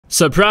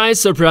Surprise,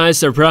 surprise,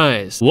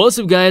 surprise. What's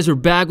up guys, we're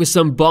back with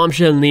some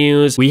bombshell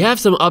news. We have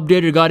some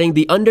update regarding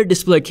the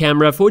under-display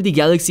camera for the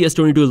Galaxy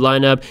S22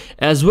 lineup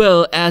as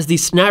well as the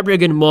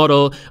Snapdragon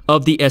model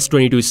of the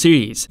S22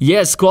 series.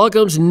 Yes,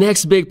 Qualcomm's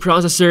next big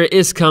processor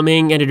is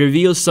coming and it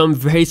reveals some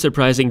very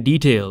surprising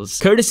details.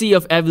 Courtesy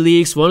of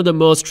EvLeaks, one of the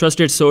most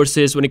trusted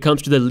sources when it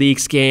comes to the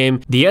leaks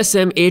game, the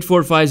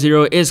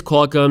SM8450 is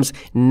Qualcomm's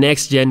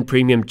next-gen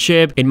premium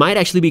chip. It might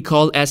actually be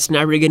called as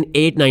Snapdragon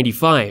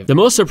 895. The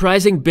most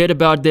surprising bit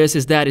about this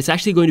is that it's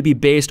actually going to be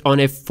based on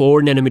a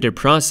 4nm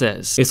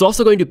process. It's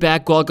also going to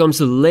pack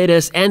Qualcomm's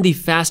latest and the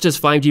fastest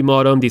 5G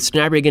modem, the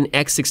Snapdragon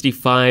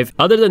X65.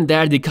 Other than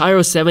that, the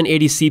Kryo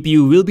 780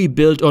 CPU will be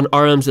built on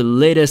ARM's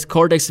latest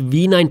Cortex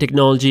V9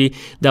 technology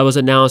that was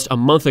announced a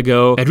month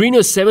ago.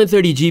 Exynos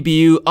 730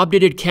 GPU,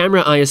 updated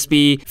camera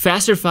ISP,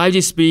 faster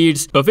 5G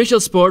speeds,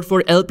 official support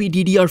for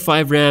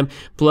LPDDR5 RAM,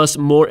 plus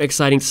more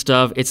exciting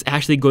stuff. It's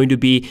actually going to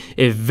be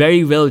a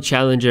very well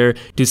challenger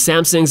to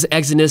Samsung's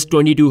Exynos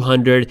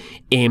 2200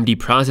 AMD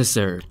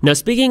processor. Now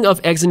speaking of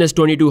Exynos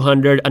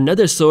 2200,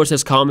 another source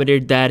has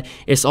commented that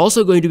it's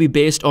also going to be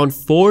based on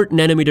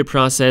 4nm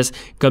process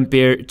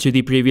compared to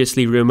the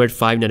previously rumored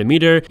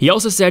 5nm. He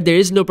also said there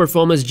is no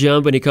performance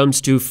jump when it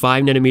comes to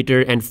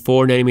 5nm and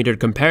 4nm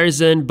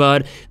comparison,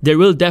 but there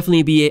will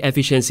definitely be an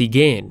efficiency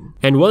gain.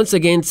 And once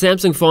again,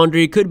 Samsung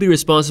Foundry could be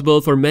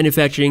responsible for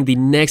manufacturing the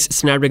next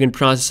Snapdragon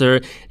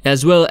processor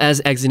as well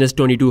as Exynos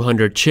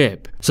 2200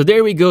 chip. So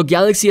there we go,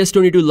 Galaxy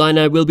S22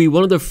 lineup will be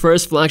one of the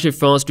first flagship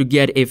phones to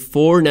get a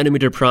 4nm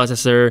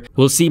processor.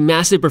 We'll see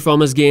massive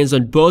performance gains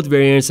on both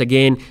variants.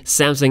 Again,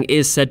 Samsung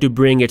is set to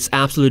bring its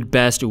absolute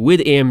best with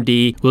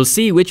AMD. We'll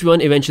see which one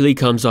eventually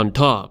comes on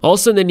top.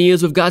 Also in the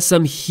news, we've got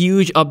some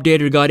huge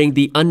update regarding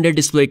the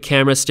under-display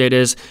camera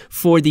status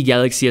for the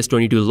Galaxy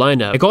S22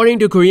 lineup. According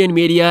to Korean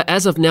media,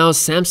 as of now,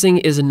 Samsung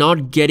is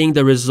not getting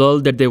the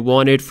result that they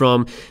wanted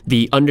from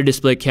the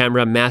under-display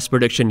camera mass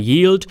production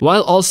yield,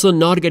 while also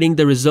not getting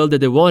the result that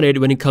they wanted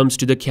when it comes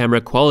to the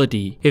camera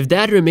quality. If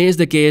that remains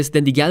the case,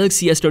 then the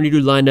Galaxy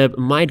S22 lineup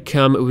might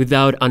come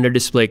without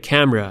under-display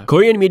camera.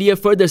 Korean media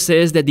further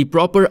says that the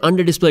proper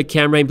under-display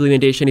camera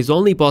implementation is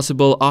only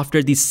possible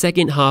after the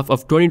second half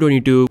of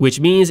 2022, which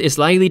means it's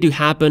likely to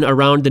happen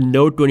around the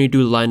Note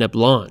 22 lineup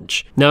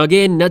launch. Now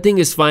again, nothing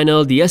is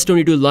final. The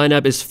S22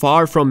 lineup is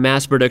far from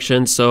mass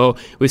production, so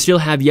we still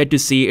have yet to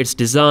see its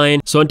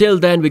design. So until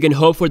then, we can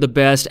hope for the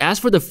best. As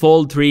for the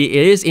Fold 3,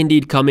 it is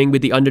indeed coming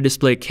with the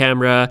under-display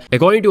camera.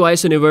 According to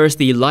Exynos,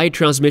 the light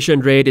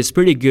transmission rate is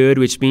pretty good,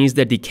 which means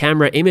that the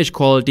camera image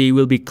quality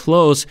will be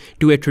close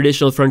to a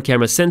traditional front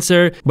camera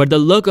sensor, but the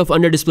look of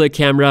under-display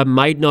camera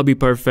might not be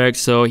perfect.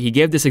 So he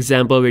gave this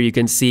example where you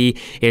can see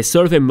a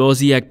sort of a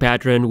mosaic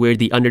pattern where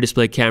the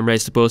under-display camera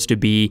is supposed to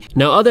be.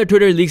 Now other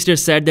Twitter leaksters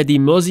said that the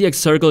mosaic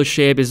circle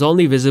shape is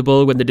only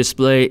visible when the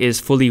display is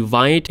fully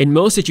white. In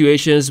most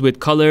situations with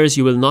colors,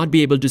 you will not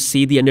be able to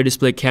see the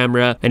under-display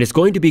camera and it's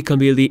going to be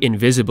completely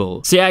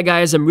invisible. So yeah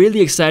guys, I'm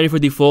really excited for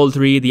the Fold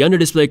 3. The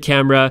under-display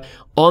camera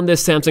on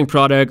this Samsung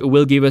product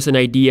will give us an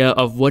idea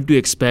of what to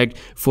expect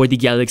for the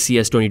Galaxy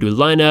S22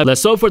 lineup.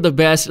 Let's hope for the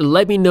best.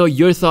 Let me know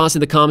your thoughts in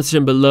the comment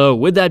section below.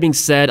 With that being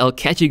said, I'll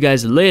catch you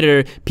guys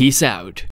later. Peace out.